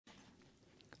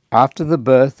After the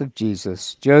birth of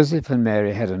Jesus, Joseph and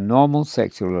Mary had a normal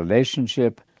sexual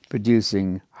relationship,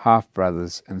 producing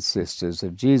half-brothers and sisters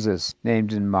of Jesus,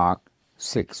 named in Mark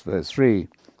 6, verse 3.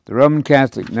 The Roman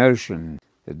Catholic notion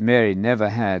that Mary never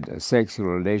had a sexual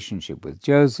relationship with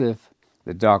Joseph,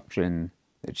 the doctrine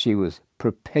that she was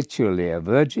perpetually a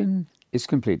virgin, is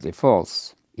completely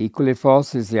false. Equally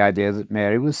false is the idea that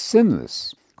Mary was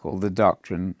sinless, called the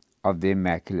doctrine of the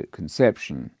Immaculate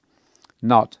Conception,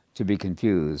 not to be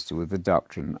confused with the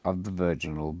doctrine of the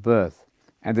virginal birth,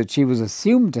 and that she was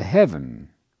assumed to heaven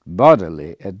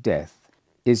bodily at death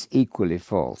is equally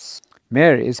false.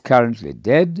 Mary is currently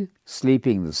dead,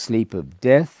 sleeping the sleep of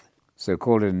death, so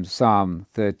called in Psalm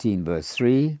 13, verse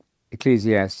 3,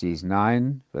 Ecclesiastes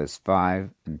 9, verse 5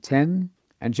 and 10,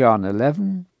 and John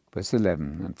 11, verse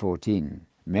 11 and 14.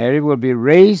 Mary will be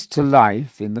raised to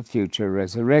life in the future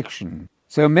resurrection.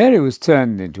 So Mary was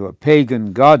turned into a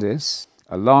pagan goddess,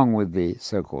 along with the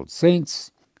so-called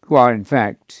saints, who are in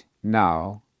fact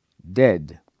now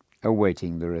dead,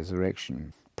 awaiting the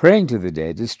resurrection. Praying to the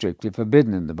dead is strictly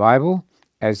forbidden in the Bible,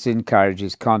 as it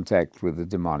encourages contact with the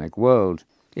demonic world.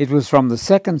 It was from the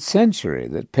 2nd century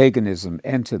that paganism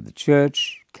entered the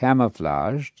church,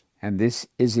 camouflaged, and this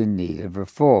is in need of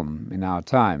reform in our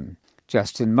time.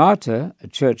 Justin Martyr, a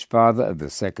church father of the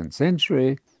 2nd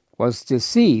century, was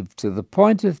deceived to the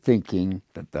point of thinking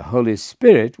that the Holy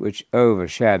Spirit, which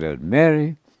overshadowed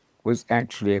Mary, was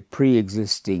actually a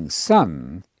pre-existing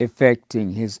son,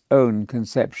 effecting his own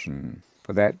conception.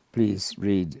 For that, please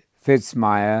read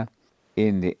Fitzmyer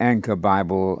in the Anchor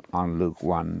Bible on Luke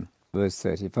 1, verse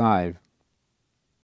 35.